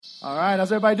All right,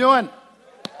 how's everybody doing?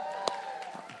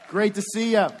 Great to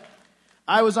see you.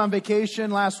 I was on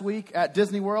vacation last week at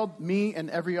Disney World, me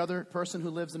and every other person who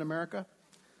lives in America.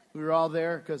 We were all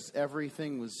there because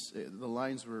the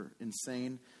lines were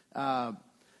insane. But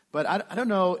I don't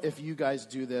know if you guys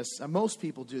do this. Most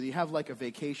people do. You have like a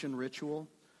vacation ritual.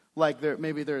 Like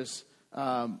maybe there's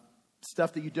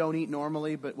stuff that you don't eat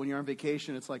normally, but when you're on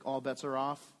vacation, it's like all bets are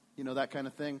off. You know, that kind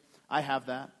of thing. I have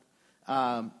that.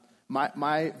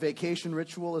 My vacation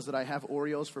ritual is that I have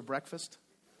Oreos for breakfast.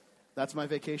 That's my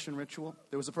vacation ritual.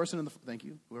 There was a person thank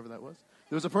you, whoever that was.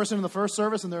 There was a person in the first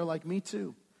service, and they're like, me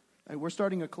too. And we're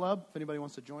starting a club, if anybody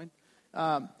wants to join.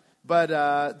 But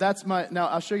now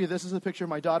I'll show you, this is a picture of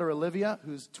my daughter, Olivia,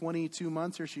 who's 22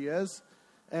 months. Here she is.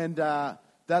 And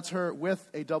that's her with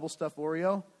a double stuffed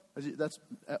Oreo.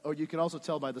 Or you can also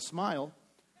tell by the smile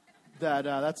that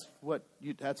that's what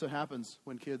happens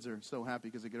when kids are so happy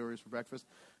because they get Oreos for breakfast.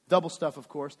 Double stuff, of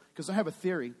course, because I have a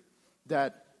theory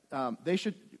that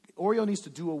Oreo needs to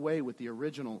do away with the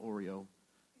original Oreo.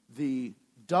 The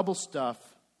double stuff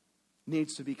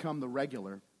needs to become the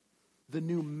regular. The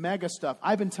new mega stuff,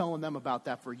 I've been telling them about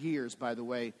that for years, by the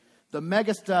way. The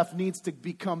mega stuff needs to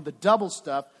become the double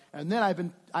stuff, and then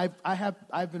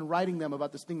I've been writing them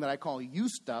about this thing that I call U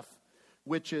stuff,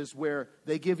 which is where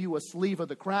they give you a sleeve of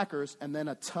the crackers and then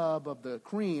a tub of the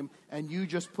cream, and you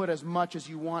just put as much as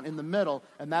you want in the middle,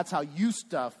 and that's how U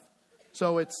stuff.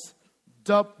 So it's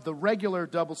the regular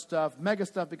double stuff, mega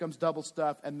stuff becomes double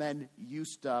stuff, and then U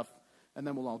stuff, and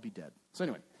then we'll all be dead. So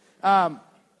anyway,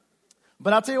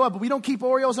 but I'll tell you what, but we don't keep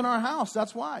Oreos in our house.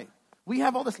 That's why. We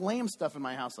have all this lame stuff in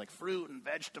my house, like fruit and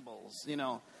vegetables, you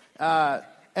know.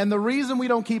 And the reason we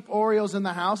don't keep Oreos in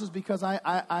the house is because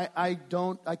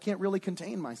I can't really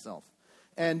contain myself.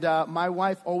 And my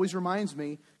wife always reminds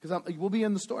me, because we'll be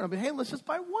in the store, and I'll be, hey, let's just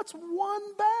buy what's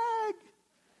one bag.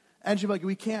 And she'll be like,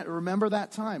 we can't remember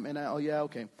that time. And oh, yeah,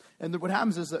 okay. And what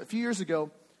happens is that a few years ago,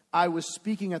 I was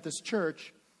speaking at this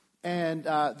church, and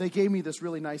they gave me this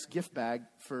really nice gift bag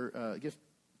for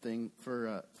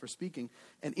speaking.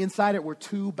 And inside it were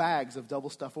 2 bags of double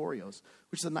stuffed Oreos,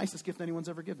 which is the nicest gift anyone's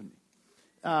ever given me.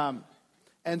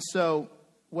 And so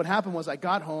what happened was I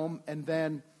got home, and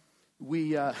then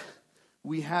we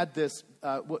had this,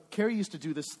 Carrie used to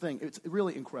do this thing. It's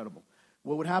really incredible.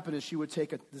 What would happen is she would take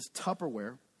this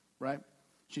Tupperware, right?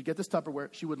 She'd get this Tupperware.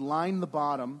 She would line the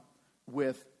bottom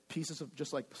with pieces of,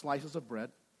 just like slices of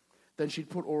bread. Then she'd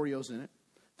put Oreos in it.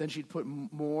 Then she'd put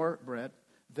more bread,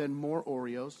 then more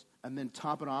Oreos, and then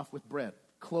top it off with bread.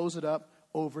 Close it up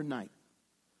overnight.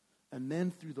 And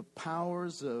then through the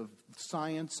powers of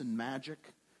science and magic,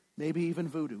 maybe even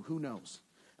voodoo, who knows?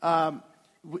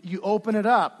 You open it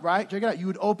up, right? Check it out. You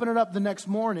would open it up the next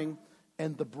morning,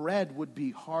 and the bread would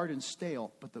be hard and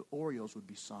stale, but the Oreos would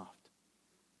be soft.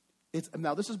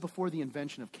 Now, this is before the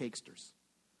invention of Cakesters.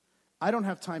 I don't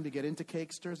have time to get into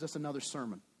Cakesters. That's another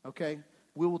sermon, okay?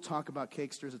 We will talk about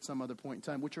Cakesters at some other point in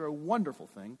time, which are a wonderful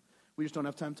thing. We just don't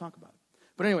have time to talk about it.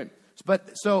 But anyway,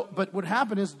 but what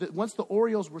happened is that once the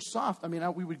Oreos were soft,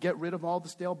 we would get rid of all the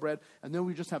stale bread, and then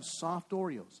we just have soft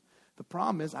Oreos. The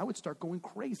problem is I would start going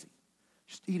crazy,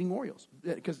 just eating Oreos.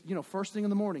 Because, first thing in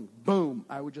the morning, boom,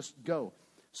 I would just go.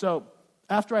 So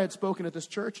after I had spoken at this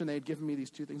church, and they had given me these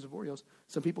 2 things of Oreos,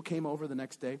 some people came over the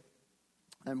next day,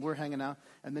 and we're hanging out.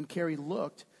 And then Carrie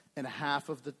looked, and half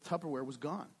of the Tupperware was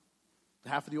gone.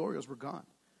 Half of the Oreos were gone.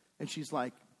 And she's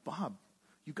like, Bob,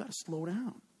 you got to slow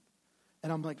down.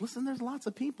 And I'm like, listen, there's lots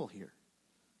of people here.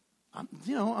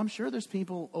 I'm sure there's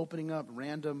people opening up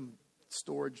random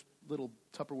storage little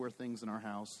Tupperware things in our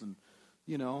house. And,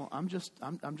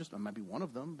 I might be one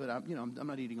of them, but I'm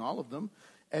not eating all of them.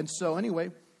 And so anyway,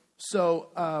 so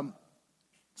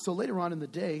later on in the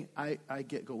day, I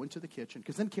go into the kitchen,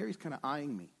 because then Carrie's kind of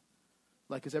eyeing me.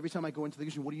 Like, because every time I go into the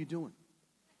kitchen, what are you doing?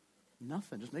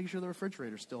 Nothing, just making sure the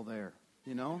refrigerator's still there,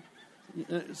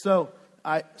 So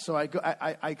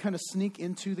I kind of sneak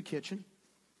into the kitchen,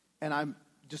 and I'm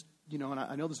just, and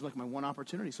I know this is like my one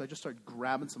opportunity, so I just start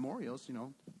grabbing some Oreos,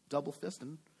 double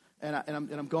fisting, and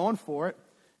I'm going for it,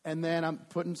 and then I'm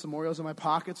putting some Oreos in my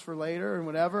pockets for later and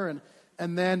whatever,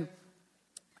 and then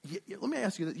let me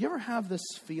ask you that: you ever have this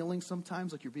feeling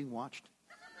sometimes like you're being watched?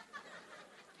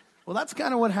 Well, that's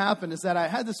kind of what happened. Is that I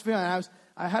had this feeling.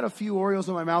 I had a few Oreos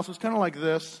in my mouth. It was kind of like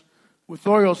this with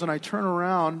Oreos, and I turn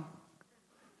around,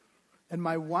 and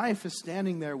my wife is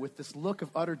standing there with this look of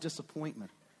utter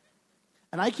disappointment.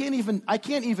 And I can't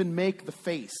even make the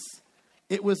face.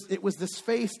 It was this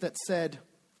face that said,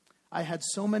 I had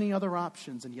so many other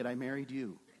options, and yet I married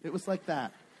you. It was like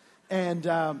that. And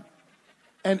I'm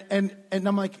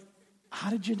like,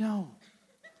 how did you know?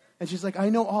 And she's like, I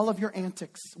know all of your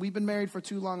antics. We've been married for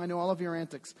too long. I know all of your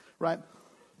antics, right?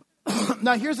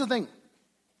 Now, here's the thing.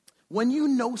 When you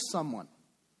know someone,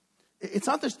 it's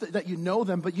not just that you know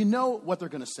them, but you know what they're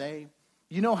going to say.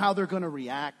 You know how they're going to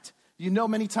react. You know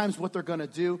many times what they're going to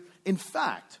do. In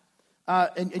fact,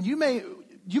 and you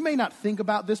may not think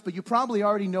about this, but you probably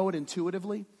already know it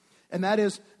intuitively. And that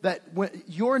is that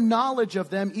your knowledge of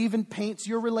them even paints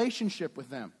your relationship with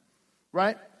them,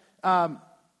 right?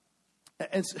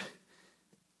 And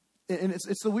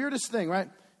it's the weirdest thing, right?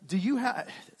 Do you have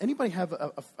anybody have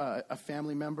a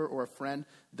family member or a friend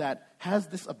that has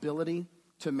this ability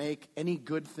to make any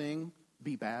good thing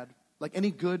be bad? Like any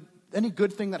good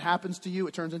thing that happens to you,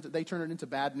 they turn it into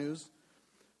bad news,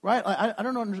 right? I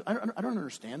don't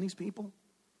understand these people,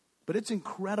 but it's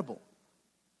incredible.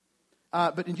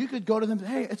 But you could go to them and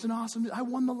say, hey, it's an awesome, I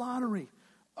won the lottery.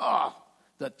 Oh,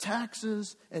 the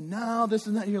taxes, and now this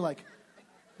and that. And you're like,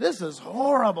 this is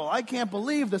horrible. I can't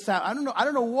believe this happened. I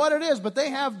don't know what it is, but they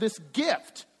have this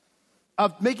gift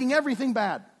of making everything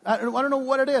bad. I don't know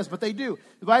what it is, but they do.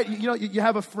 Right? You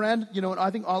have a friend, and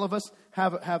I think all of us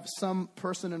have some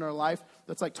person in our life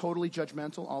that's like totally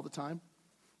judgmental all the time.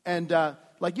 And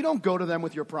you don't go to them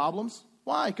with your problems.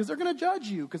 Why? Because they're going to judge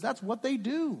you, because that's what they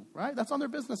do, right? That's on their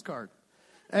business card.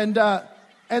 And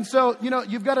so,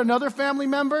 you've got another family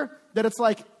member that it's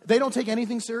like they don't take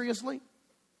anything seriously.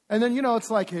 And then, it's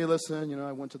like, hey, listen,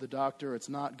 I went to the doctor. It's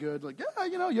not good. Like, yeah,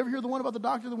 you ever hear the one about the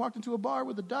doctor that walked into a bar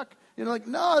with a duck? Like,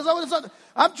 no, it's not.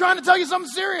 I'm trying to tell you something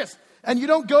serious. And you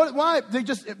don't go to, why?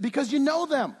 Because you know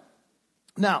them.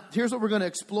 Now, here's what we're going to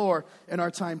explore in our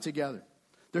time together.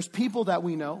 There's people that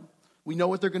we know. We know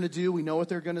what they're going to do. We know what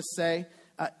they're going to say.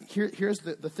 Here's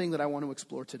the thing that I want to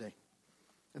explore today.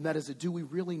 And that is, do we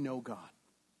really know God?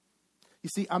 You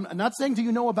see, I'm not saying, do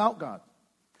you know about God?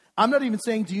 I'm not even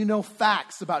saying, do you know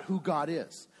facts about who God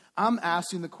is? I'm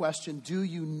asking the question, do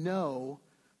you know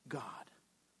God?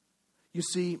 You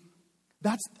see,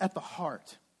 that's at the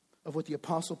heart of what the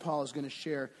Apostle Paul is going to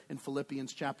share in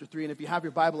Philippians chapter 3. And if you have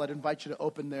your Bible, I'd invite you to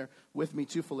open there with me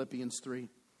to Philippians 3.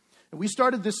 And we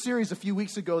started this series a few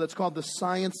weeks ago that's called The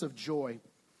Science of Joy.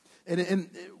 And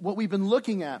what we've been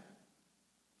looking at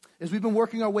is we've been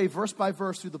working our way verse by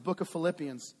verse through the book of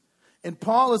Philippians. And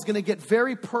Paul is going to get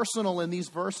very personal in these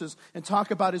verses and talk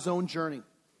about his own journey.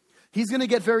 He's going to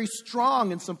get very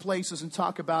strong in some places and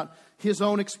talk about his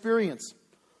own experience.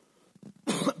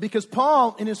 Because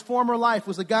Paul, in his former life,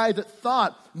 was a guy that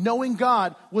thought knowing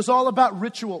God was all about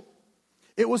ritual.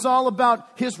 It was all about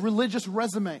his religious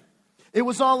resume. It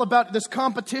was all about this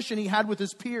competition he had with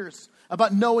his peers,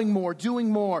 about knowing more, doing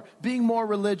more, being more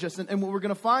religious. And what we're going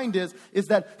to find is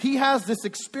that he has this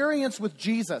experience with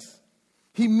Jesus.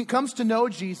 He comes to know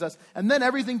Jesus, and then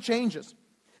everything changes.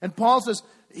 And Paul says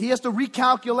he has to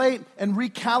recalculate and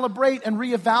recalibrate and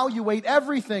reevaluate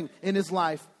everything in his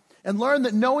life and learn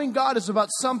that knowing God is about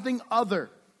something other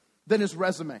than his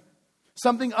resume,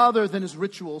 something other than his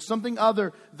rituals, something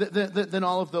other than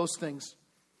all of those things.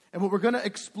 And what we're going to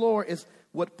explore is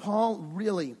what Paul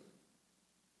really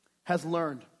has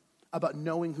learned about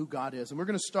knowing who God is. And we're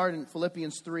going to start in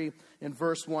Philippians 3 in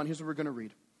verse 1. Here's what we're going to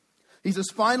read. He says,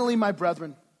 finally, my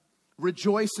brethren,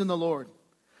 rejoice in the Lord.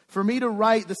 For me to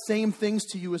write the same things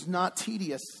to you is not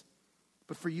tedious,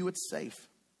 but for you it's safe.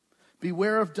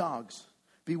 Beware of dogs.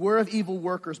 Beware of evil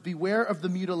workers. Beware of the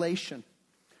mutilation.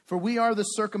 For we are the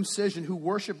circumcision who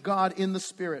worship God in the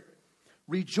Spirit.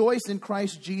 Rejoice in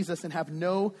Christ Jesus and have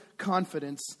no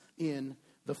confidence in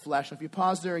the flesh. If you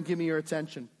pause there and give me your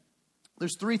attention,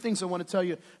 there's three things I want to tell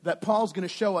you that Paul's going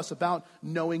to show us about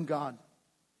knowing God.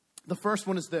 The first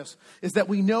one is this, is that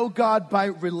we know God by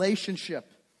relationship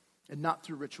and not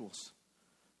through rituals.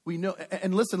 We know,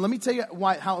 and listen, let me tell you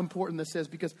how important this is,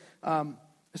 because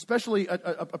especially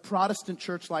a Protestant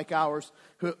church like ours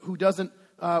who doesn't,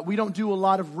 we don't do a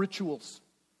lot of rituals,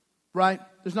 right?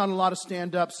 There's not a lot of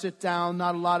stand up, sit down,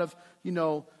 not a lot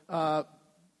of,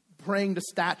 praying to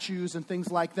statues and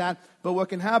things like that. But what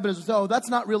can happen is, that's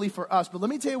not really for us. But let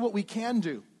me tell you what we can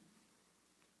do.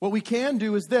 What we can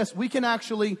do is this. We can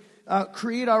actually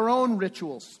create our own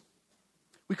rituals.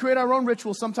 We create our own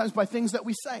rituals sometimes by things that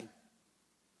we say.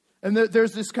 And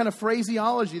there's this kind of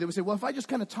phraseology that we say, well, if I just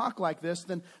kind of talk like this,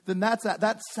 then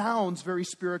that sounds very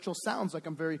spiritual, sounds like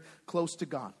I'm very close to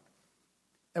God.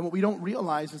 And what we don't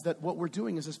realize is that what we're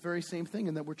doing is this very same thing,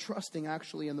 and that we're trusting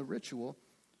actually in the ritual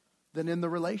than in the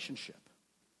relationship.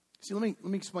 See, let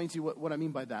me explain to you what I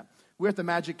mean by that. We were at the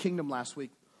Magic Kingdom last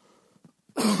week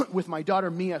with my daughter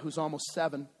Mia, who's almost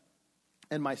 7,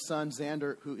 and my son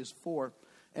Xander, who is 4.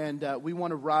 And we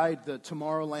want to ride the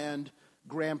Tomorrowland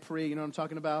Grand Prix. You know what I'm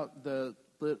talking about?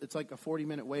 It's like a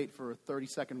 40-minute wait for a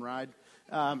 30-second ride.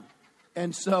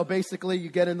 And so basically you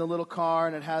get in the little car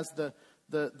and it has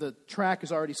the track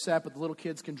is already set, but the little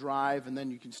kids can drive, and then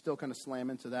you can still kind of slam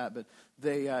into that. But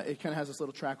it kind of has this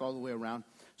little track all the way around.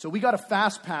 So we got a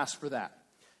fast pass for that.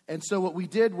 And so what we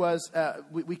did was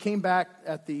we came back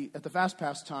at the fast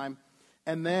pass time,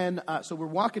 and then so we're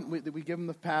walking. We give them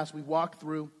the pass. We walk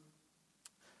through,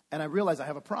 and I realize I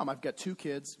have a problem. I've got two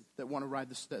kids that want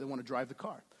to drive the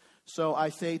car. So I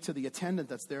say to the attendant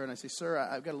that's there, and I say, "Sir,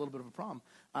 I've got a little bit of a problem.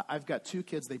 I've got two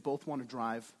kids. They both want to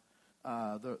drive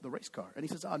the race car." And he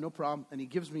says, "Oh, no problem." And he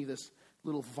gives me this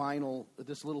little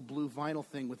blue vinyl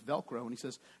thing with Velcro, and he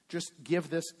says, "Just give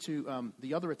this to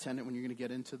the other attendant when you're going to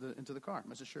get into the car."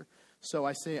 I said, "Sure." So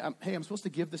I say, "Hey, I'm supposed to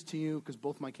give this to you because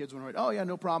both my kids want to ride." "Oh yeah,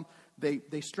 no problem."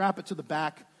 They strap it to the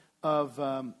back of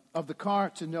the car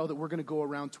to know that we're going to go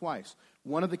around twice.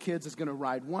 One of the kids is going to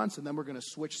ride once, and then we're going to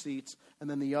switch seats, and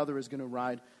then the other is going to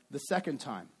ride the second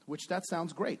time, which that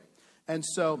sounds great. And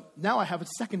so now I have a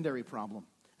secondary problem,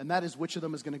 and that is which of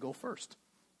them is going to go first.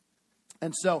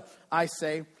 And so I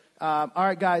say, all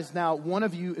right, guys, now one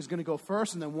of you is going to go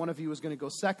first, and then one of you is going to go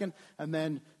second. And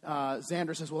then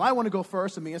Xander says, "Well, I want to go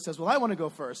first." And Mia says, "Well, I want to go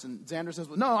first." And Xander says,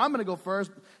 "Well, no, I'm going to go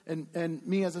first." And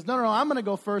Mia says, no, I'm going to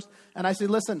go first. And I say,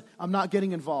 "Listen, I'm not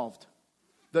getting involved.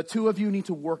 The two of you need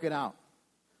to work it out.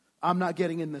 I'm not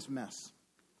getting in this mess.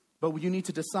 But you need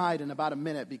to decide in about a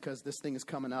minute because this thing is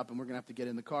coming up and we're going to have to get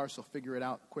in the car, so figure it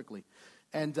out quickly."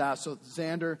 And so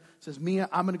Xander says, "Mia,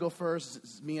 I'm going to go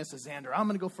first." Mia says, "Xander, I'm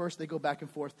going to go first." They go back and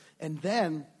forth. And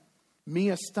then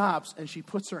Mia stops and she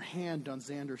puts her hand on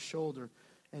Xander's shoulder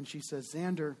and she says,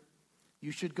 "Xander,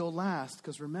 you should go last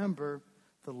because remember,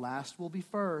 the last will be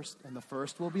first and the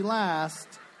first will be last."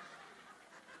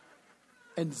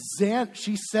 And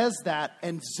she says that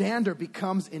and Xander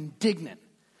becomes indignant.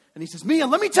 And he says, "Mia,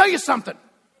 let me tell you something.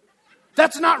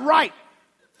 That's not right.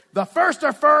 The first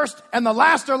are first and the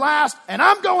last are last, and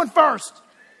I'm going first."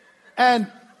 And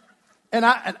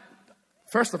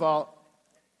first of all,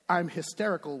 I'm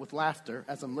hysterical with laughter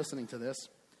as I'm listening to this.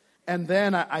 And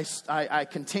then I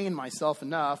contain myself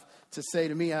enough to say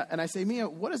to Mia, and I say, "Mia,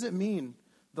 what does it mean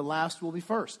the last will be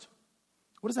first?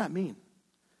 What does that mean?"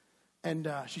 And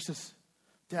she says,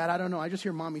 "Dad, I don't know. I just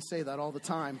hear Mommy say that all the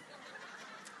time."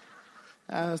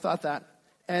 I thought that.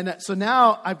 And so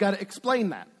now I've got to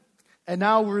explain that. And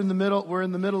now we're in the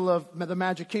middle of the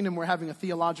Magic Kingdom. We're having a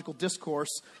theological discourse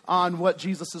on what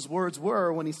Jesus' words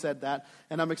were when he said that.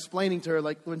 And I'm explaining to her,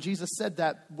 like, when Jesus said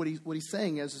that, what he's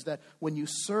saying is that when you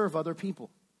serve other people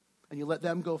and you let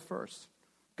them go first,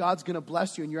 God's going to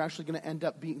bless you and you're actually going to end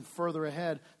up being further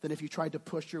ahead than if you tried to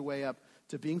push your way up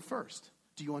to being first.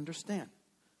 Do you understand?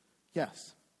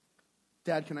 Yes.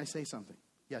 Dad, can I say something?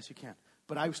 Yes, you can.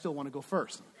 But I still want to go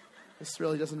first. This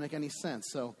really doesn't make any sense.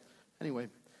 So anyway,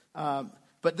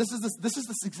 but this is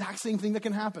this exact same thing that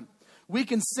can happen. We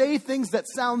can say things that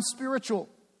sound spiritual,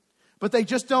 but they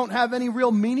just don't have any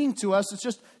real meaning to us. It's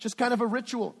just kind of a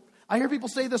ritual. I hear people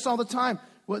say this all the time.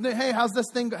 Well, "Hey, how's that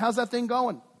thing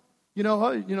going?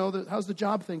 How's the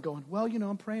job thing going?" "Well,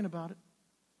 I'm praying about it."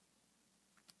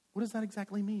 What does that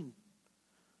exactly mean?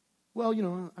 "Well,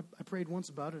 I prayed once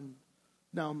about it, and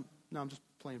now I'm just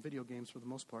playing video games for the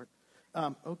most part."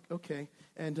 Okay.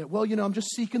 And, "Well, I'm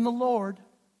just seeking the Lord."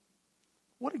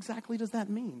 What exactly does that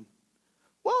mean?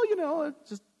 "Well,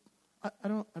 I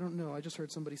don't know. I just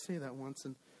heard somebody say that once,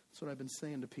 and that's what I've been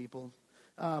saying to people."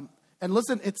 And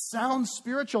listen, it sounds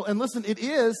spiritual. And listen, it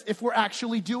is if we're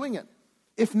actually doing it.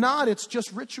 If not, it's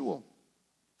just ritual.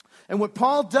 And what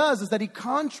Paul does is that he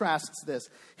contrasts this.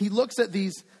 He looks at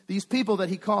these people that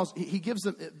he calls, he gives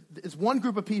them, it's one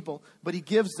group of people, but he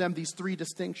gives them these three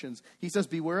distinctions. He says,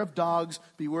 beware of dogs,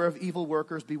 beware of evil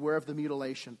workers, beware of the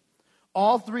mutilation.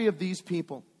 All three of these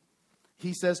people,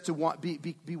 he says to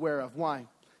beware of. Why?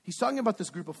 He's talking about this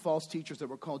group of false teachers that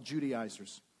were called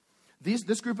Judaizers.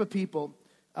 This group of people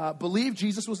believed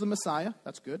Jesus was the Messiah.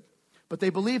 That's good. But they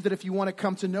believe that if you want to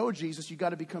come to know Jesus, you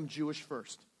got to become Jewish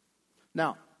first.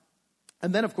 Now,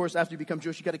 and then, of course, after you become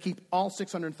Jewish, you got to keep all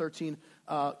 613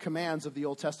 commands of the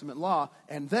Old Testament law,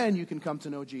 and then you can come to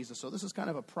know Jesus. So this is kind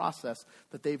of a process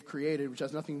that they've created, which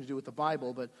has nothing to do with the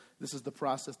Bible, but this is the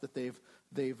process that they've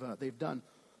done.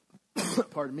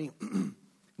 Pardon me.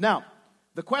 Now,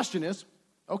 the question is,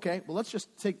 okay, well, let's just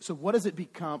take. So, what does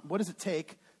it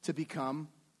take to become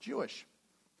Jewish?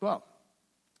 Well,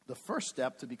 the first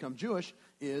step to become Jewish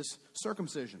is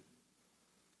circumcision.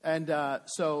 And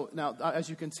so now, as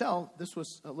you can tell, this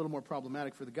was a little more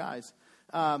problematic for the guys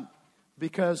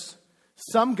because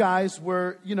some guys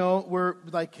were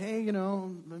like, "Hey,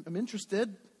 I'm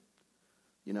interested,"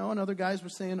 and other guys were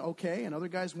saying, "Okay," and other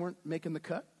guys weren't making the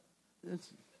cut.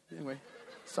 Anyway,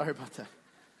 sorry about that.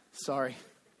 Sorry.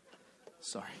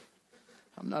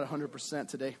 I'm not 100%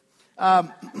 today. I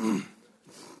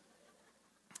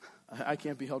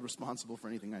can't be held responsible for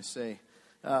anything I say.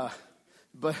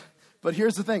 But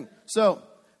here's the thing.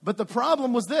 But the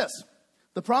problem was this.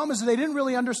 The problem is that they didn't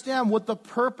really understand what the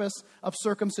purpose of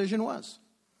circumcision was.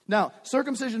 Now,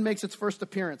 circumcision makes its first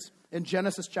appearance in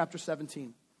Genesis chapter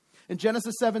 17. In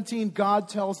Genesis 17, God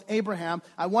tells Abraham,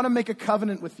 I want to make a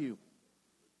covenant with you.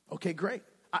 Okay, great.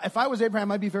 If I was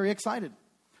Abraham, I'd be very excited.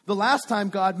 The last time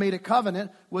God made a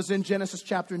covenant was in Genesis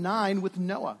chapter 9 with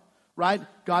Noah, right?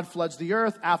 God floods the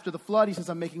earth. After the flood, he says,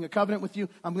 I'm making a covenant with you.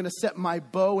 I'm going to set my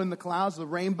bow in the clouds, the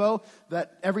rainbow,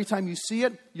 that every time you see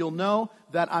it, you'll know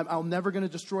that I'm never going to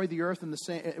destroy the earth in the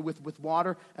same, with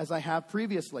water as I have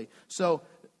previously. So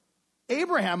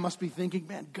Abraham must be thinking,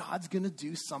 man, God's going to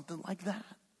do something like that.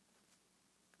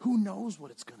 Who knows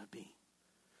what it's going to be?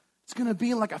 It's going to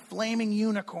be like a flaming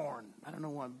unicorn. I don't know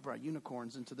why I brought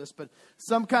unicorns into this, but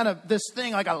some kind of this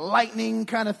thing, like a lightning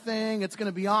kind of thing. It's going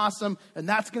to be awesome, and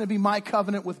that's going to be my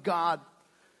covenant with God.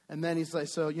 And then he's like,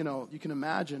 so, you can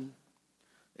imagine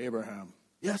Abraham.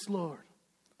 Yes, Lord,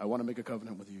 I want to make a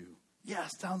covenant with you.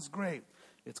 Yes, sounds great.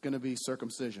 It's going to be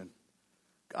circumcision.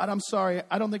 God, I'm sorry.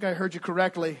 I don't think I heard you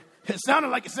correctly. It sounded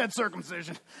like you said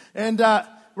circumcision. And,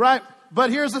 right,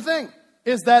 but here's the thing.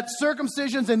 Is that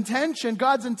circumcision's intention,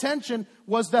 God's intention,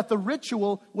 was that the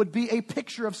ritual would be a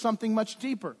picture of something much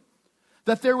deeper.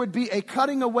 That there would be a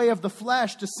cutting away of the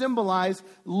flesh to symbolize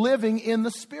living in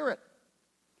the Spirit.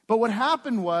 But what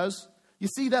happened was, you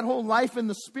see, that whole life in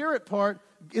the Spirit part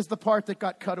is the part that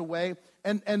got cut away,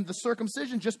 and the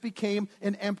circumcision just became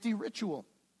an empty ritual.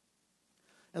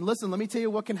 And listen, let me tell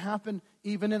you what can happen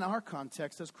even in our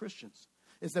context as Christians.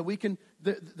 Is that we can,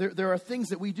 there are things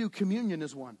that we do, communion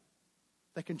is one,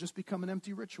 that can just become an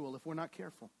empty ritual if we're not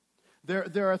careful.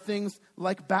 There are things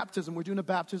like baptism. We're doing a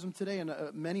baptism today, and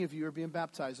many of you are being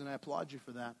baptized, and I applaud you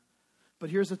for that. But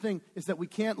here's the thing, is that we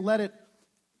can't let it,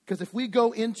 because if we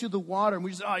go into the water and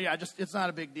we just, it's not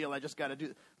a big deal, I just got to do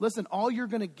it. Listen, all you're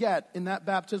going to get in that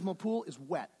baptismal pool is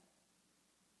wet.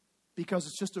 Because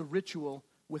it's just a ritual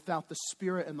without the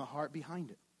spirit and the heart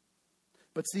behind it.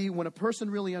 But see, when a person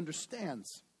really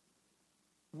understands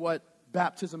what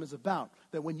baptism is about,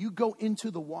 that when you go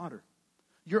into the water,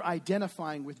 you're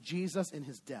identifying with Jesus in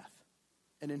his death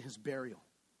and in his burial.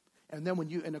 And then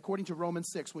and according to Romans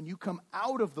 6, when you come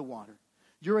out of the water,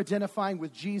 you're identifying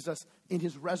with Jesus in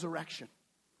his resurrection.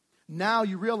 Now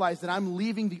you realize that I'm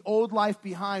leaving the old life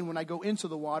behind when I go into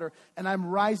the water, and I'm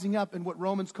rising up in what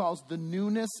Romans calls the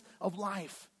newness of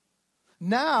life.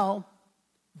 Now,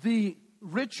 the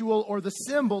ritual or the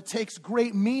symbol takes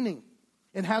great meaning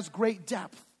and has great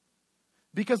depth.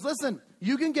 Because listen,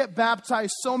 you can get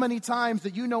baptized so many times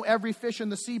that you know every fish in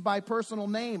the sea by personal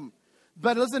name.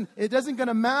 But listen, it doesn't going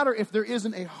to matter if there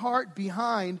isn't a heart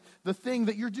behind the thing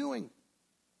that you're doing.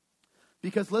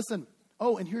 Because listen,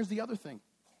 and here's the other thing.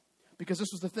 Because this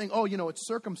was the thing, it's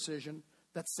circumcision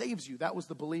that saves you. That was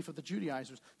the belief of the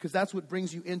Judaizers. Because that's what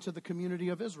brings you into the community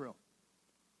of Israel.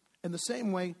 In the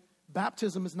same way,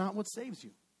 baptism is not what saves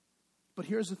you. But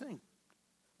here's the thing.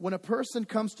 When a person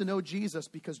comes to know Jesus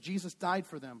because Jesus died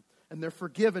for them, and they're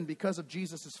forgiven because of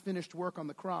Jesus' finished work on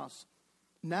the cross,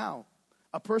 now,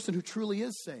 a person who truly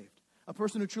is saved, a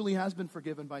person who truly has been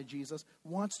forgiven by Jesus,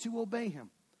 wants to obey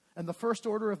him. And the first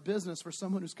order of business for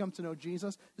someone who's come to know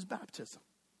Jesus is baptism.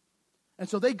 And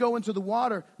so they go into the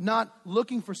water not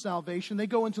looking for salvation. They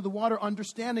go into the water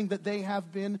understanding that they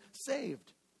have been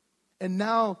saved. And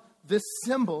now this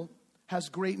symbol has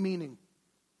great meaning.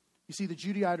 You see, the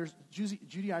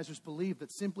Judaizers believed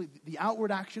that simply the outward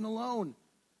action alone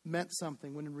meant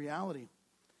something, when in reality,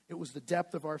 it was the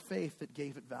depth of our faith that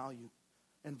gave it value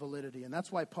and validity. And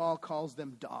that's why Paul calls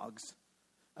them dogs.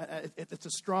 It's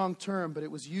a strong term, but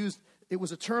it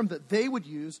was a term that they would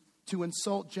use to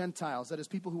insult Gentiles, that is,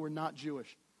 people who were not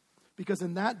Jewish. Because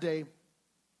in that day,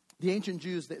 the ancient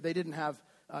Jews, they didn't have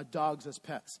dogs as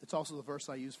pets. It's also the verse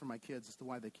I use for my kids as to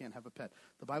why they can't have a pet.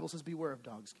 The Bible says, beware of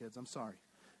dogs, kids. I'm sorry.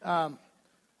 I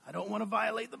don't want to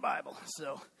violate the Bible.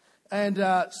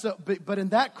 But in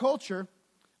that culture,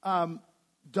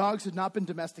 dogs had not been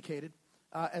domesticated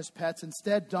as pets.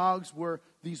 Instead, dogs were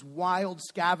these wild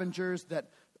scavengers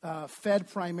that fed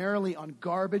primarily on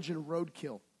garbage and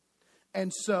roadkill.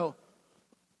 And so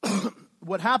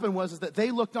what happened was that they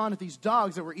looked on at these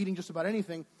dogs that were eating just about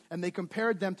anything, and they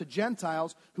compared them to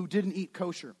Gentiles who didn't eat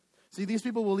kosher. See, these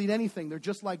people will eat anything. They're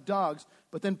just like dogs.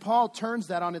 But then Paul turns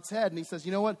that on its head, and he says,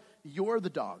 you know what? You're the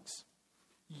dogs.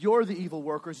 You're the evil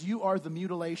workers. You are the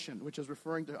mutilation, which is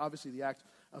referring to, obviously, the act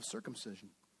of circumcision.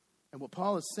 And what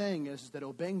Paul is saying is that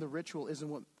obeying the ritual isn't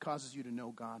what causes you to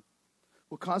know God.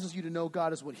 What causes you to know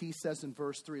God is what he says in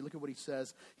verse 3. Look at what he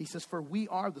says. He says, for we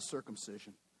are the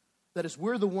circumcision. That is,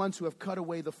 we're the ones who have cut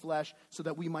away the flesh so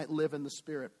that we might live in the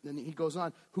Spirit. And he goes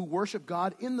on, who worship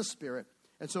God in the Spirit.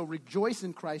 And so rejoice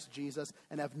in Christ Jesus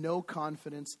and have no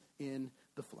confidence in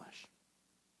the flesh.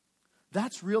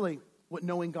 That's really what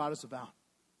knowing God is about.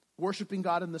 Worshiping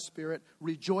God in the Spirit,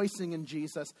 rejoicing in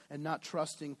Jesus, and not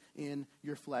trusting in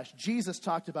your flesh. Jesus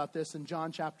talked about this in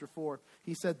John chapter 4.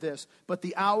 He said this, but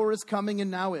the hour is coming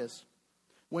and now is,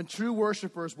 when true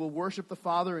worshipers will worship the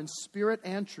Father in spirit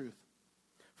and truth.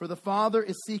 For the Father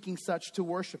is seeking such to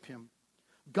worship him.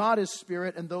 God is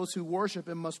spirit, and those who worship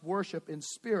him must worship in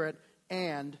spirit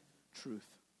and truth.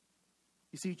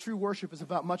 You see, true worship is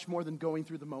about much more than going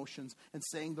through the motions and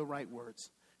saying the right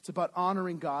words. It's about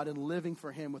honoring God and living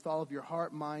for him with all of your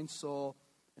heart, mind, soul,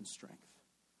 and strength.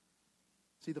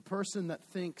 See, the person that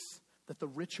thinks that the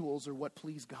rituals are what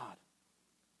please God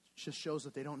just shows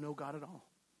that they don't know God at all.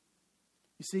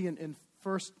 You see, in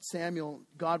 1 Samuel,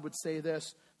 God would say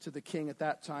this to the king at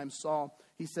that time, Saul.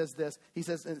 He says this. He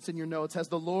says, and it's in your notes, has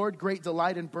the Lord great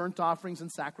delight in burnt offerings and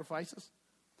sacrifices,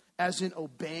 as in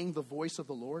obeying the voice of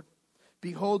the Lord?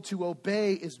 Behold, to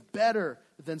obey is better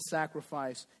than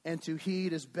sacrifice, and to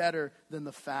heed is better than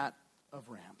the fat of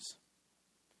rams.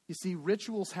 You see,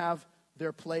 rituals have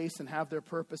their place and have their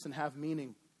purpose and have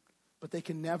meaning, but they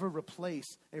can never replace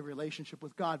a relationship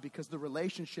with God, because the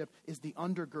relationship is the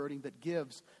undergirding that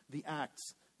gives the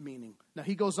acts meaning. Now,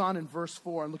 he goes on in verse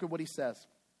 4, and look at what he says.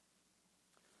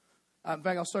 In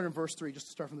fact, I'll start in verse 3, just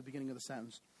to start from the beginning of the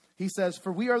sentence. He says,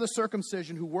 for we are the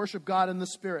circumcision who worship God in the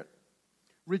Spirit.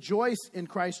 Rejoice in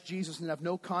Christ Jesus and have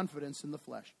no confidence in the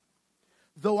flesh.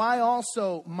 Though I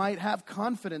also might have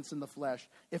confidence in the flesh,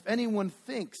 if anyone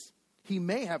thinks he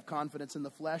may have confidence in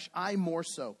the flesh, I more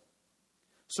so.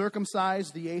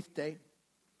 Circumcised the 8th day,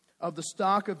 of the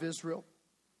stock of Israel,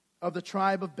 of the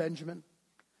tribe of Benjamin,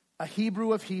 a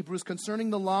Hebrew of Hebrews,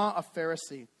 concerning the law a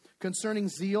Pharisee, concerning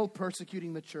zeal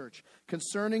persecuting the church,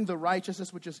 concerning the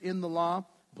righteousness which is in the law,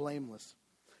 blameless.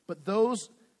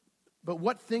 But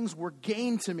what things were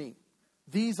gain to me,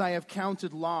 these I have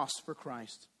counted loss for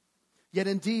Christ. Yet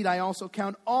indeed I also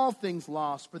count all things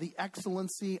loss for the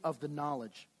excellency of the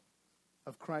knowledge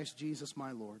of Christ Jesus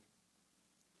my Lord,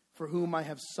 for whom I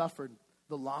have suffered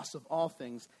the loss of all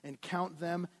things, and count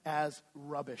them as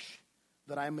rubbish,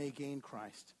 that I may gain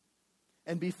Christ,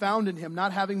 and be found in him,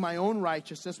 not having my own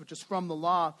righteousness, which is from the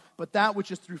law, but that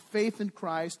which is through faith in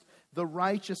Christ, the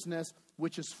righteousness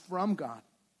which is from God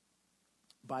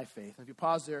by faith. And if you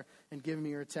pause there and give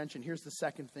me your attention, here's the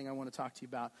second thing I want to talk to you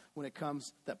about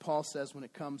that Paul says when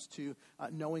it comes to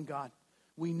knowing God.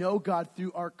 We know God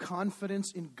through our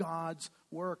confidence in God's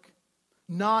work,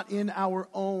 not in our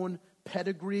own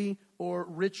pedigree or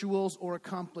rituals or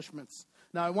accomplishments.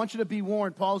 Now, I want you to be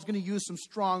warned, Paul's going to use some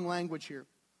strong language here.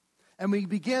 And he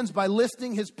begins by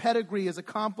listing his pedigree, his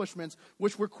accomplishments,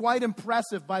 which were quite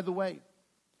impressive, by the way.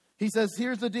 He says,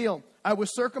 here's the deal. I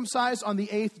was circumcised on the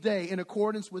 8th day in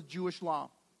accordance with Jewish law.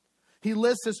 He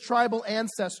lists his tribal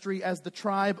ancestry as the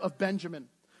tribe of Benjamin.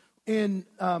 When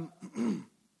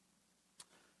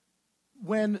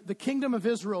the kingdom of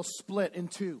Israel split in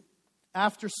two,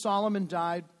 after Solomon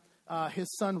died,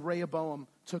 his son Rehoboam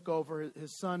took over.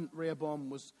 His son Rehoboam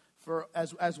was,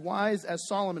 as wise as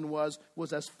Solomon was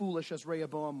as foolish as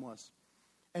Rehoboam was.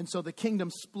 And so the kingdom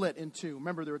split in two.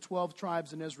 Remember, there were 12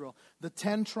 tribes in Israel. The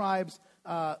 10 tribes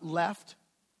left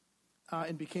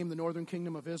and became the northern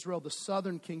kingdom of Israel. The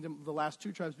southern kingdom, the last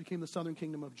 2 tribes, became the southern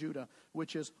kingdom of Judah,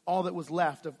 which is all that was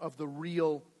left of the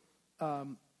real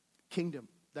kingdom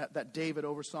that David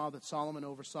oversaw, that Solomon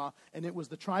oversaw. And it was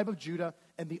the tribe of Judah,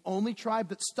 and the only tribe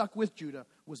that stuck with Judah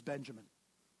was Benjamin.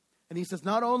 And he says,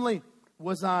 not only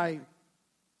was I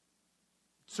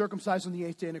circumcised on the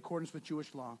 8th day in accordance with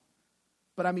Jewish law,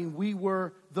 but I mean, we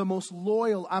were the most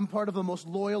loyal. I'm part of the most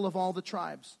loyal of all the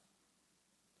tribes.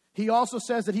 He also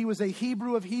says that he was a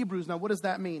Hebrew of Hebrews. Now, what does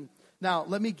that mean? Now,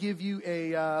 let me give you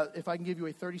if I can give you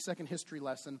a 30-second history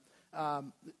lesson.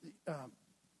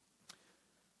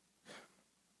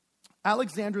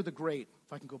 Alexander the Great,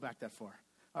 if I can go back that far.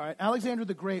 All right, Alexander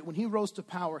the Great, when he rose to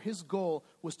power, his goal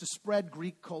was to spread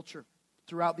Greek culture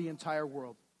throughout the entire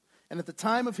world. And at the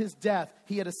time of his death,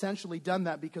 he had essentially done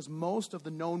that because most of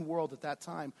the known world at that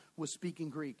time was speaking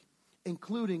Greek,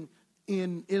 including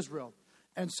in Israel.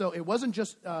 And so it wasn't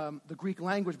just the Greek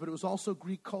language, but it was also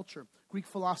Greek culture, Greek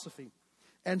philosophy.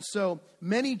 And so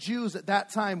many Jews at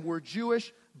that time were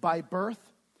Jewish by birth,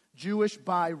 Jewish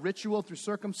by ritual through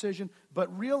circumcision,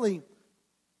 but really,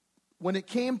 when it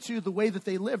came to the way that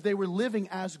they lived, they were living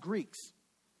as Greeks.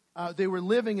 They were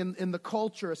living in the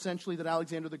culture, essentially, that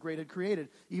Alexander the Great had created,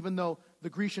 even though the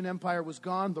Grecian Empire was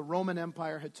gone, the Roman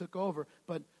Empire had took over,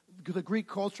 but the Greek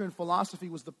culture and philosophy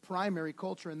was the primary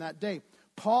culture in that day.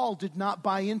 Paul did not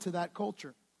buy into that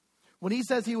culture. When he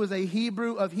says he was a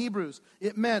Hebrew of Hebrews,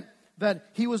 it meant that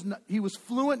he was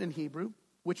fluent in Hebrew,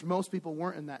 which most people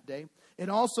weren't in that day. It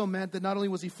also meant that not only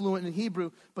was he fluent in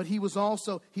Hebrew, but he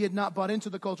had not bought into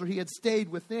the culture. He had stayed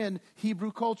within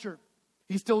Hebrew culture.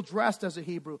 He still dressed as a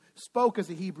Hebrew, spoke as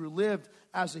a Hebrew, lived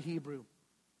as a Hebrew.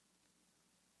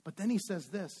 But then he says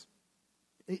this,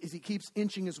 as he keeps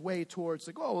inching his way towards,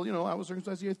 like, oh, well, I was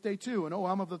circumcised the 8th day too, and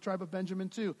I'm of the tribe of Benjamin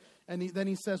too. And then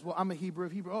he says, well, I'm a Hebrew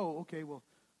of Hebrew. Oh, okay, well,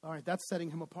 all right, that's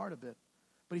setting him apart a bit.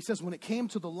 But he says when it came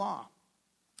to the law,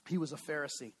 he was a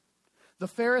Pharisee. The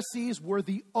Pharisees were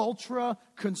the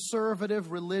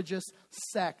ultra-conservative religious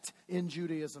sect in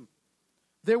Judaism.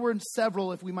 There were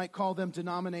several, if we might call them,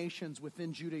 denominations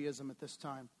within Judaism at this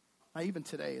time. Now, even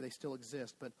today, they still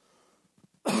exist, but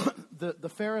the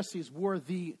Pharisees were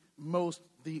the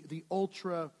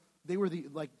ultra, they were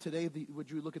like today,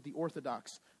 would you look at the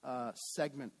Orthodox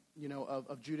segment,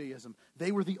 of Judaism.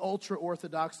 They were the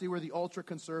ultra-Orthodox, they were the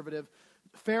ultra-conservative.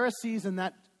 Pharisees in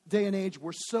that day and age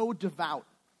were so devout.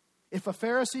 If a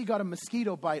Pharisee got a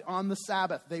mosquito bite on the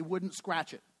Sabbath, they wouldn't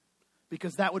scratch it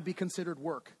because that would be considered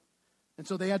work. And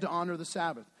so they had to honor the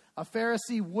Sabbath. A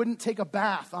Pharisee wouldn't take a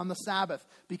bath on the Sabbath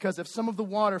because if some of the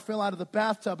water fell out of the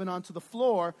bathtub and onto the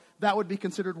floor, that would be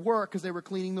considered work because they were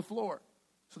cleaning the floor.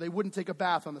 So they wouldn't take a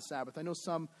bath on the Sabbath. I know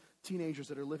some teenagers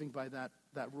that are living by that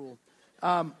rule.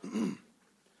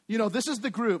 This is the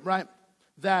group, right,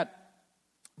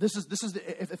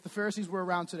 if the Pharisees were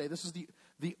around today, this is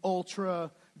the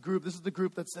ultra group. This is the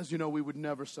group that says, we would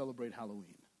never celebrate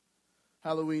Halloween.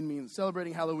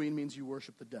 Celebrating Halloween means you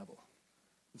worship the devil.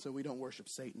 And so we don't worship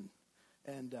Satan.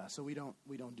 And so we don't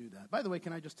do that. By the way,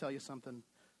 can I just tell you something?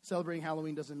 Celebrating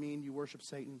Halloween doesn't mean you worship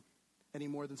Satan any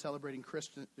more than celebrating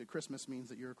Christmas means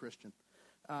that you're a Christian.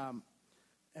 And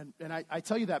I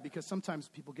tell you that because sometimes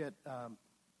people get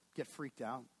freaked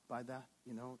out by that,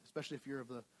 especially if you're of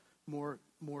the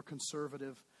more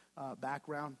conservative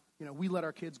background. We let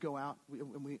our kids go out.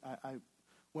 I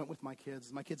went with my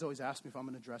kids. My kids always ask me if I'm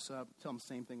going to dress up. I tell them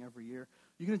the same thing every year.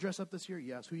 You going to dress up this year?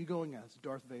 Yes. Who are you going as?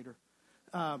 Darth Vader.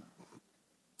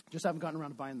 Just haven't gotten around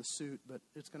to buying the suit, but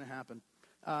it's going to happen.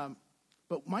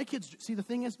 But my kids, see, the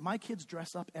thing is, my kids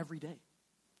dress up every day.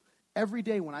 Every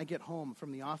day when I get home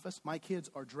from the office, my kids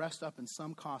are dressed up in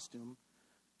some costume,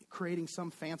 creating some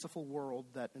fanciful world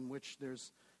in which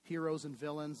there's heroes and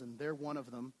villains, and they're one of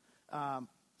them.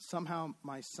 Somehow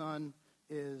my son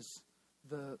is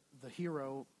the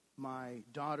hero. My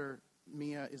daughter,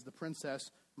 Mia, is the princess.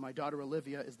 My daughter,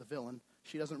 Olivia, is the villain.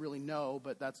 She doesn't really know,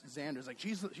 but that's Xander's like,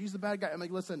 she's the bad guy. I'm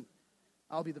like, listen,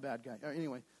 I'll be the bad guy.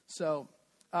 Anyway, so,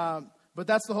 but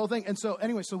that's the whole thing. And so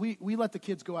anyway, so we let the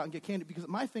kids go out and get candy because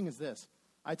my thing is this.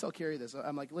 I tell Carrie this.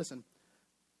 I'm like, listen,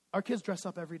 our kids dress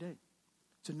up every day.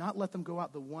 To not let them go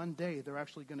out the one day they're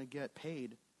actually going to get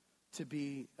paid to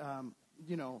be,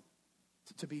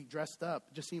 to be dressed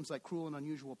up just seems like cruel and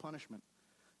unusual punishment.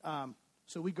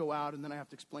 So we go out, and then I have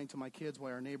to explain to my kids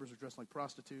why our neighbors are dressed like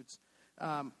prostitutes.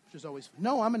 Which is always,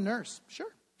 no, I'm a nurse.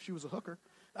 Sure, she was a hooker.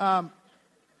 Some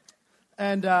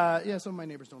of my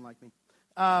neighbors don't like me.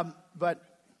 But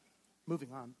moving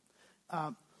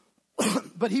on.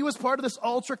 But he was part of this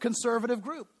ultra-conservative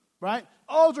group, right?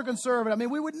 Ultra-conservative. I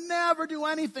mean, we would never do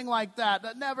anything like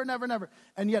that. Never, never, never.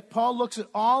 And yet Paul looks at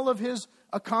all of his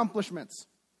accomplishments,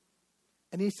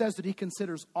 and he says that he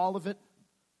considers all of it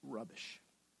rubbish.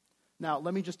 Now,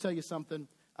 let me just tell you something.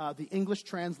 The English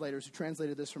translators who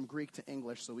translated this from Greek to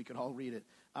English so we could all read it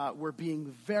were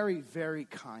being very, very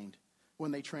kind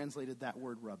when they translated that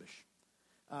word rubbish.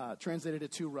 Translated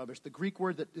it to rubbish. The Greek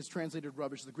word that is translated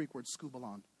rubbish is the Greek word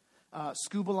skubalon.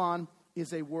 Skubalon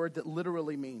is a word that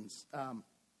literally means,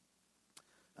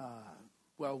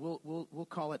 we'll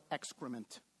call it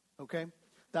excrement, okay?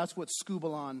 That's what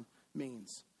skubalon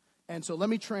means. And so let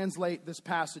me translate this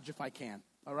passage, if I can,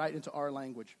 all right, into our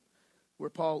language, where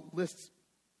Paul lists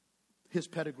his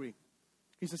pedigree.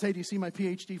 He says, hey, do you see my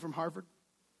PhD from Harvard?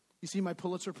 You see my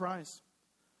Pulitzer Prize?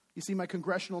 You see my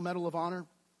Congressional Medal of Honor?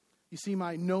 You see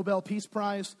my Nobel Peace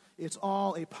Prize? It's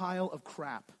all a pile of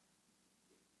crap.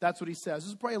 That's what he says.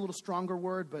 This is probably a little stronger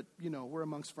word, but, we're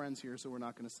amongst friends here, so we're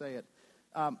not going to say it.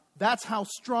 That's how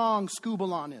strong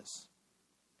skubalon is.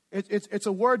 It's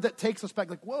a word that takes us back,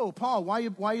 like, whoa, Paul, why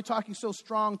are you talking so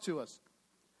strong to us?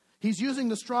 He's using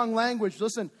the strong language,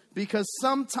 listen, because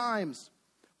sometimes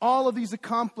all of these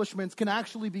accomplishments can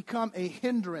actually become a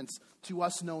hindrance to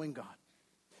us knowing God.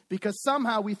 Because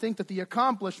somehow we think that the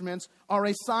accomplishments are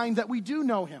a sign that we do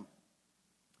know him.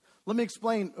 Let me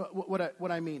explain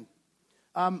what I mean.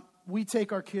 we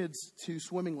take our kids to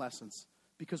swimming lessons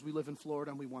because we live in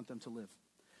Florida and we want them to live.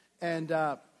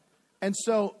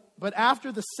 But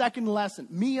after the second lesson,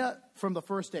 Mia from the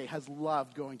first day has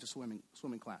loved going to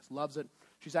swimming class. Loves it.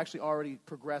 She's actually already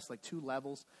progressed like 2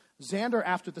 levels. Xander,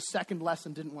 after the second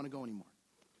lesson, didn't want to go anymore.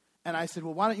 And I said,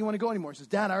 well, why don't you want to go anymore? He says,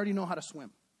 Dad, I already know how to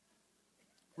swim.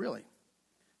 Really?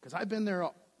 Because I've been there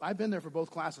for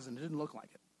both classes and it didn't look like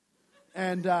it.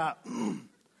 And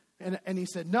he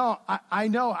said, no, I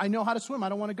know how to swim. I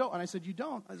don't want to go. And I said, you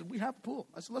don't? I said, we have a pool.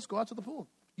 I said, let's go out to the pool.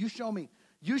 You show me.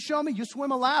 You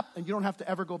swim a lap, and you don't have to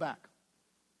ever go back.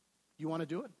 You want to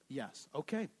do it? Yes.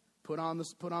 Okay. Put on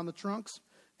the trunks,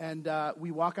 and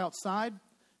we walk outside,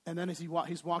 and then as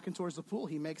he's walking towards the pool,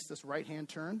 he makes this right-hand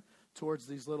turn towards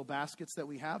these little baskets that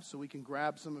we have so we can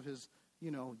grab some of his,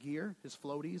 gear, his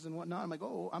floaties and whatnot. I'm like,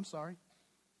 oh, I'm sorry.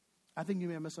 I think you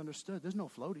may have misunderstood. There's no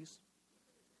floaties.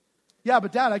 Yeah,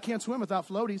 but Dad, I can't swim without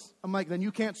floaties. I'm like, then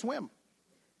you can't swim.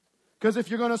 Because if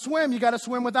you're going to swim, you got to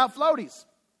swim without floaties.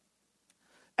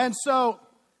 And so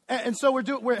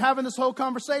we're having this whole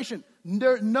conversation.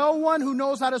 No one who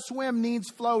knows how to swim needs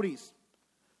floaties.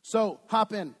 So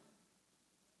hop in.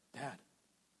 Dad,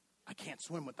 I can't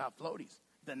swim without floaties.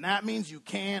 Then that means you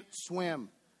can't swim.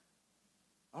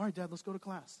 All right, Dad, let's go to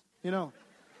class.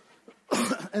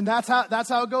 And that's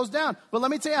how it goes down. But let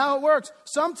me tell you how it works.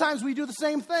 Sometimes we do the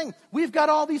same thing. We've got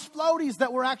all these floaties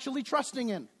that we're actually trusting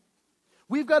in.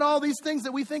 We've got all these things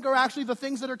that we think are actually the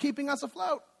things that are keeping us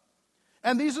afloat.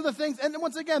 And these are the things, and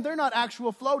once again, they're not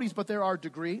actual floaties, but they're our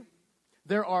degree.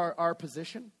 They're our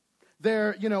position.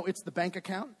 They're, it's the bank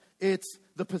account. It's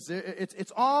the position.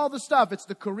 It's all the stuff. It's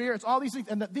the career. It's all these things.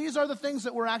 And these are the things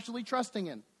that we're actually trusting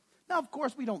in. Now, of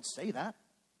course, we don't say that.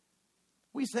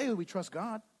 We say that we trust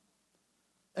God.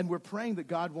 And we're praying that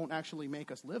God won't actually make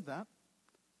us live that.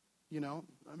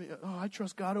 I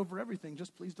trust God over everything.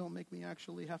 Just please don't make me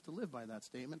actually have to live by that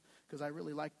statement because I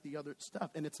really like the other stuff.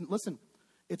 And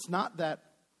it's not that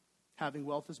having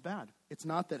wealth is bad. It's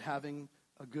not that having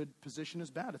a good position is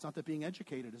bad. It's not that being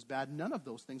educated is bad. None of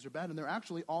those things are bad, and they're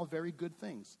actually all very good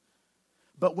things.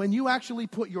 But when you actually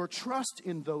put your trust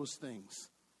in those things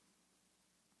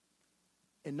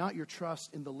and not your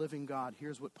trust in the living God,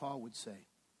 here's what Paul would say.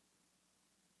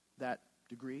 That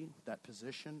degree, that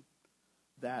position,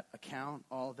 that account,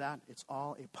 all of that, it's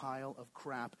all a pile of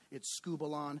crap. It's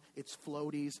scubalon, it's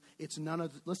floaties, it's none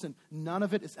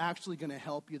of it is actually going to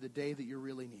help you the day that you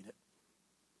really need it.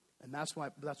 And that's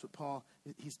what Paul,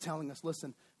 he's telling us,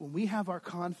 listen, when we have our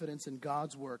confidence in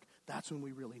God's work, that's when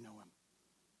we really know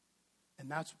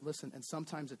him. And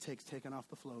sometimes it takes taking off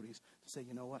the floaties to say,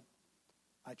 you know what?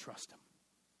 I trust him.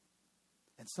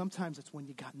 And sometimes it's when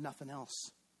you got nothing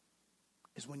else,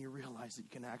 is when you realize that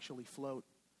you can actually float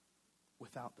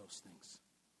without those things.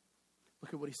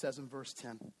 Look at what he says in verse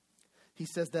 10. He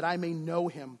says, that I may know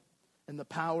him and the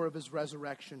power of his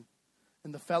resurrection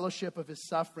and the fellowship of his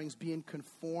sufferings, being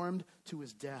conformed to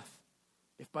his death,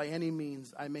 if by any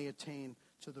means I may attain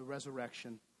to the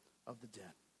resurrection of the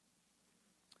dead.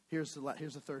 Here's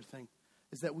the third thing,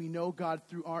 is that we know God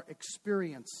through our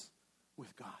experience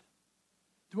with God.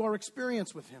 Through our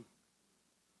experience with him.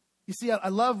 You see, I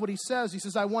love what he says. He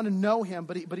says, I want to know him,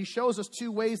 but he shows us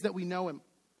 2 ways that we know him.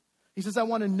 He says, I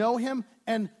want to know him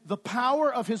and the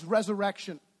power of his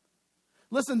resurrection.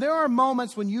 Listen, there are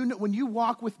moments when you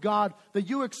walk with God that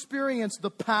you experience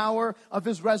the power of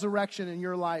his resurrection in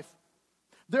your life.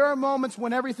 There are moments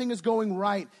when everything is going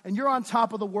right and you're on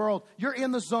top of the world. You're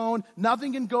in the zone.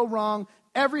 Nothing can go wrong.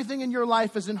 Everything in your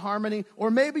life is in harmony.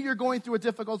 Or maybe you're going through a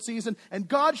difficult season and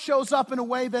God shows up in a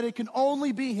way that it can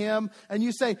only be him. And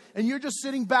you say, and you're just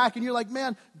sitting back and you're like,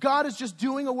 man, God is just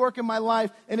doing a work in my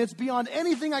life and it's beyond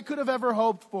anything I could have ever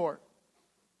hoped for.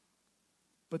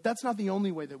 But that's not the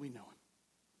only way that we know him.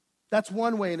 That's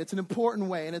one way, and it's an important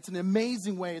way, and it's an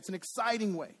amazing way, it's an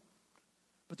exciting way.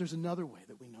 But there's another way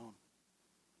that we know him.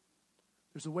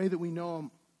 There's a way that we know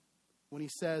him when he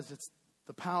says it's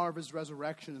the power of his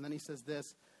resurrection, and then he says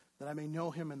this, that I may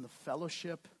know him in the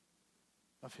fellowship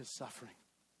of his suffering.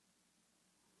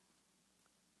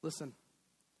 Listen,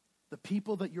 the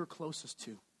people that you're closest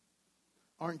to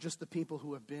aren't just the people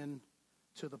who have been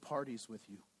to the parties with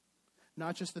you.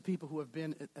 Not just the people who have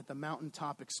been at the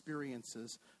mountaintop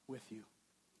experiences with you.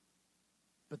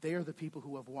 But they are the people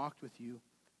who have walked with you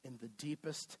in the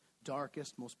deepest,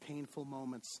 darkest, most painful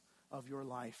moments of your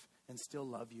life and still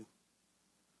love you.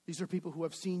 These are people who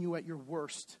have seen you at your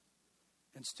worst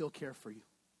and still care for you.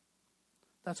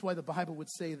 That's why the Bible would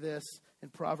say this in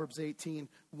Proverbs 18.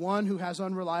 One who has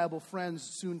unreliable friends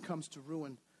soon comes to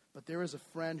ruin, but there is a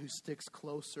friend who sticks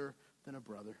closer than a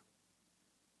brother.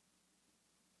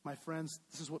 My friends,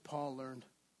 this is what Paul learned.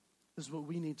 This is what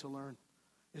we need to learn,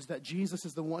 is that Jesus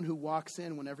is the one who walks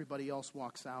in when everybody else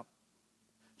walks out.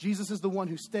 Jesus is the one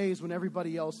who stays when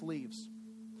everybody else leaves.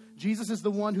 Jesus is the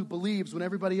one who believes when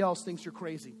everybody else thinks you're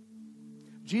crazy.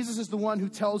 Jesus is the one who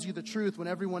tells you the truth when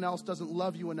everyone else doesn't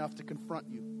love you enough to confront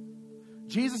you.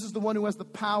 Jesus is the one who has the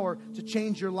power to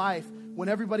change your life when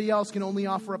everybody else can only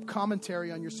offer up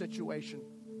commentary on your situation.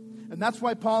 And that's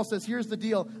why Paul says, here's the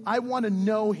deal. I want to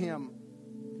know him.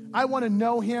 I want to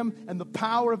know him and the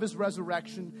power of his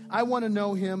resurrection. I want to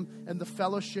know him and the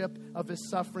fellowship of his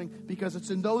suffering, because it's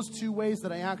in those two ways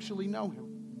that I actually know him.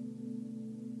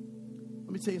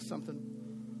 Let me tell you something.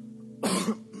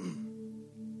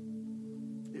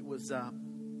 It was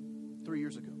 3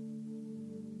 years ago.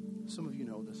 Some of you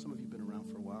know this. Some of you have been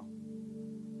around for a while.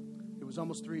 It was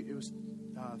 3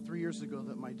 years ago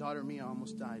that my daughter Mia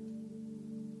almost died.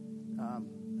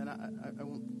 And I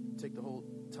won't take the whole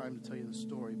time to tell you the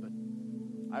story, but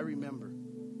I remember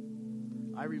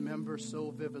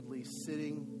so vividly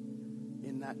sitting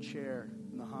in that chair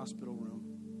in the hospital room.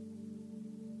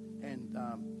 And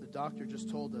the doctor just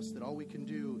told us that all we can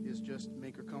do is just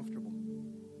make her comfortable.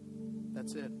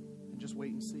 That's it. And just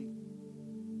wait and see.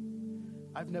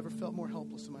 I've never felt more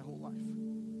helpless in my whole life.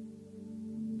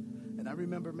 And I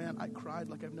remember, man, I cried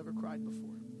like I've never cried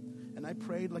before. And I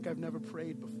prayed like I've never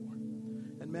prayed before.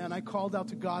 And man, I called out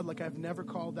to God like I've never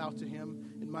called out to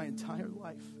him in my entire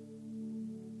life.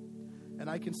 And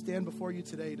I can stand before you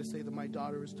today to say that my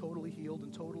daughter is totally healed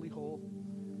and totally whole.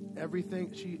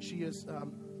 Everything, she is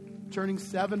turning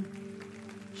 7.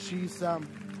 She's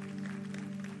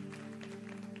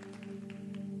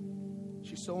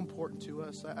so important to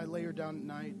us. I lay her down at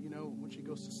night, when she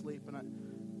goes to sleep, and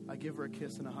I give her a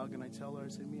kiss and a hug, and I tell her, I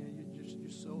say, Mia,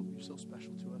 you're so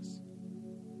special to us.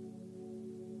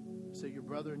 I say, your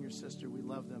brother and your sister, we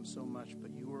love them so much,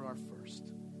 but you were our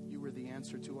first. You were the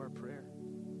answer to our prayer.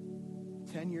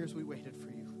 10 years we waited for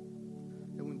you.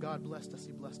 And when God blessed us,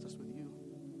 he blessed us with you.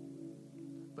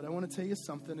 But I want to tell you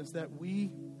something, is that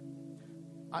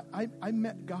I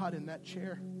met God in that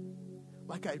chair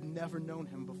like I've never known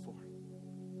him before.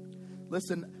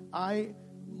 Listen, I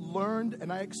learned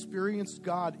and I experienced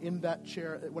God in that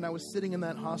chair when I was sitting in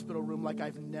that hospital room like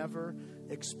I've never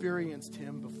experienced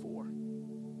him before.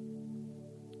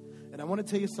 And I want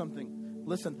to tell you something.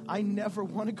 Listen, I never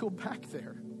want to go back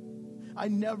there. I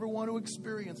never want to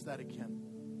experience that again.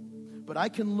 But I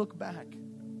can look back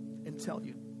and tell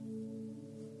you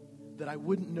that I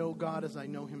wouldn't know God as I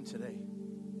know him today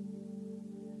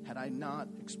had I not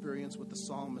experienced what the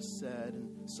psalmist said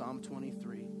in Psalm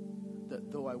 23, that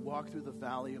though I walk through the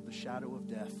valley of the shadow of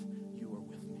death, you are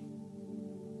with me.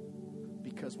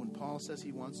 Because when Paul says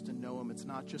he wants to know him, it's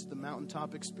not just the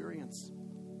mountaintop experience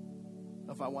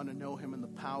of I want to know him in the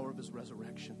power of his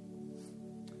resurrection.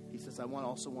 He says, I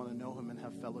also want to know him and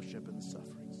have fellowship in the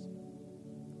sufferings.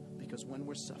 Because when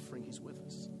we're suffering, he's with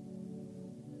us.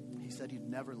 He said he'd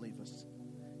never leave us.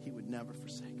 He would never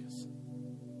forsake us.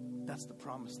 That's the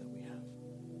promise that we have.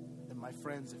 And my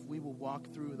friends, if we will walk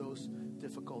through those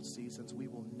difficult seasons, we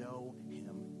will know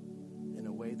him in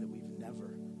a way that we've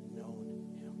never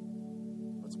known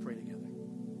him. Let's pray together.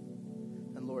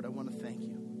 And Lord, I want to thank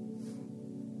you.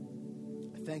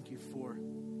 I thank you for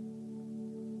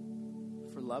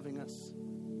loving us.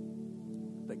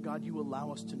 That God, you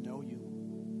allow us to know you.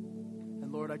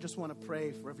 And Lord, I just want to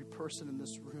pray for every person in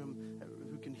this room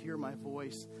who can hear my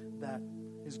voice that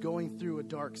is going through a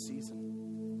dark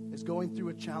season, is going through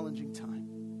a challenging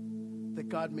time. That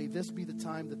God, may this be the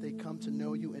time that they come to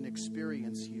know you and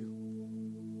experience you.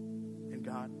 And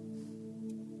God,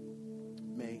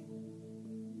 may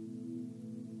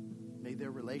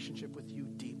their relationship with you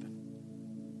deepen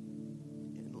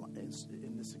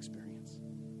in this experience.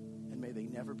 And may they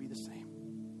never be the same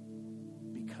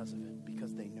because of it,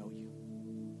 because they know you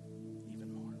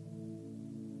even more.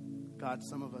 God,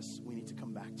 some of us, we need to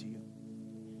come back to you.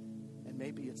 And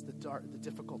maybe it's the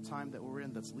difficult time that we're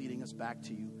in that's leading us back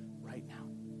to you right now.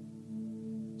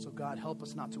 So God, help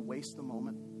us not to waste the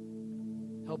moment.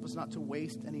 Help us not to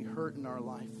waste any hurt in our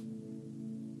life,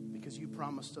 because you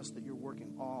promised us that you're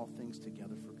working all things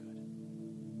together for good.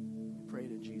 We pray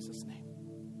it in Jesus' name.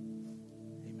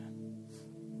 Amen.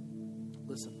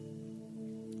 Listen,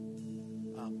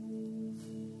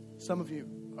 some of you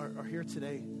are here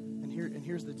today, and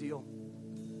here's the deal,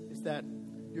 is that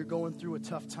you're going through a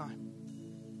tough time.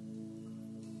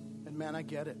 And man, I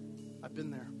get it. I've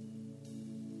been there.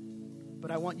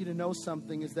 But I want you to know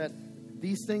something, is that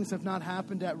these things have not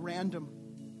happened at random.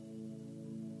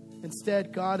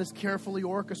 Instead, God is carefully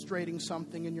orchestrating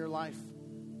something in your life.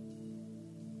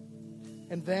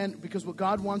 And then, because what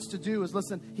God wants to do is,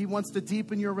 listen, he wants to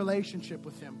deepen your relationship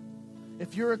with him.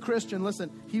 If you're a Christian,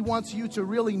 listen, he wants you to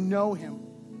really know him.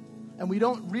 And we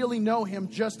don't really know him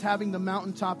just having the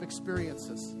mountaintop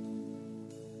experiences.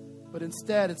 But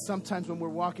instead, it's sometimes when we're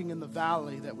walking in the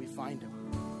valley that we find him.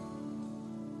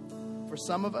 For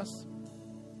some of us,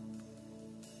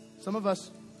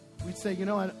 we'd say, I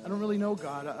don't really know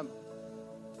God.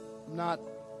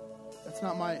 It's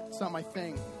not my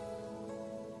thing.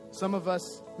 Some of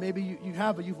us, maybe you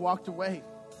have, but you've walked away.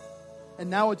 And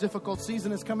now a difficult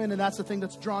season has come in, and that's the thing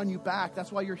that's drawn you back.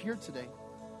 That's why you're here today.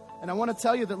 And I want to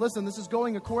tell you that, listen, this is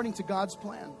going according to God's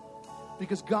plan.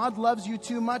 Because God loves you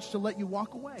too much to let you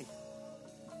walk away.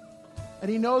 And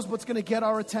he knows what's going to get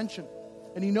our attention.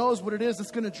 And he knows what it is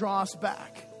that's going to draw us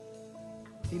back.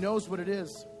 He knows what it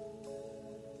is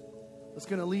that's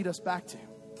going to lead us back to him.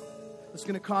 That's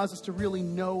going to cause us to really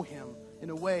know him in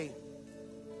a way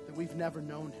that we've never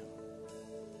known him.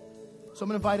 So I'm going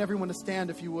to invite everyone to stand,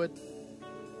 if you would,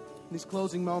 in these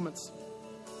closing moments.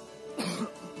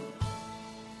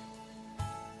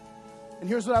 And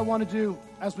here's what I want to do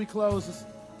as we close. Is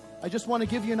I just want to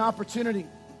give you an opportunity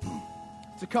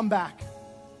to come back.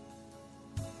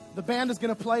 The band is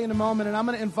going to play in a moment, and I'm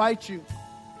going to invite you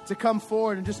to come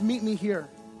forward and just meet me here,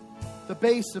 the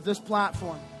base of this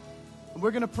platform. And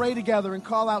we're going to pray together and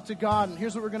call out to God. And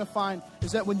here's what we're going to find,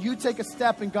 is that when you take a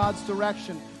step in God's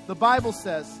direction, the Bible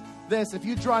says this: if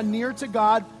you draw near to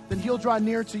God, then he'll draw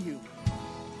near to you.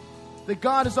 That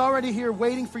God is already here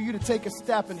waiting for you to take a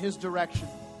step in his direction,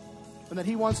 and that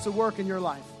he wants to work in your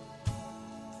life.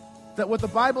 That what the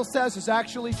Bible says is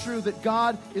actually true, that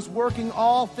God is working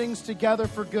all things together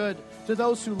for good to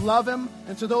those who love him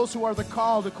and to those who are the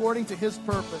called according to his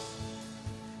purpose.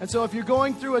 And so if you're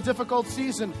going through a difficult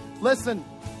season, listen,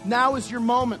 now is your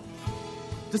moment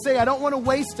to say, I don't want to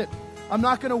waste it. I'm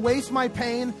not going to waste my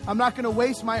pain. I'm not going to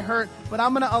waste my hurt, but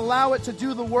I'm going to allow it to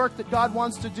do the work that God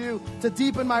wants to do, to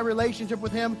deepen my relationship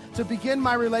with him, to begin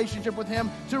my relationship with him,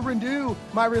 to renew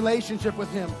my relationship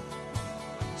with him.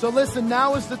 So listen,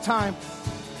 now is the time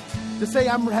to say,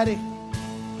 I'm ready.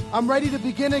 I'm ready to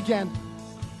begin again.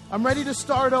 I'm ready to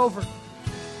start over.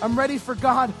 I'm ready for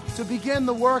God to begin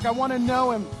the work. I want to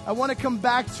know him. I want to come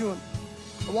back to him.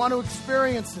 I want to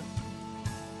experience him.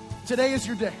 Today is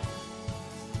your day.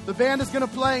 The band is going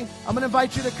to play. I'm going to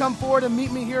invite you to come forward and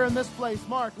meet me here in this place.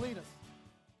 Mark, lead us.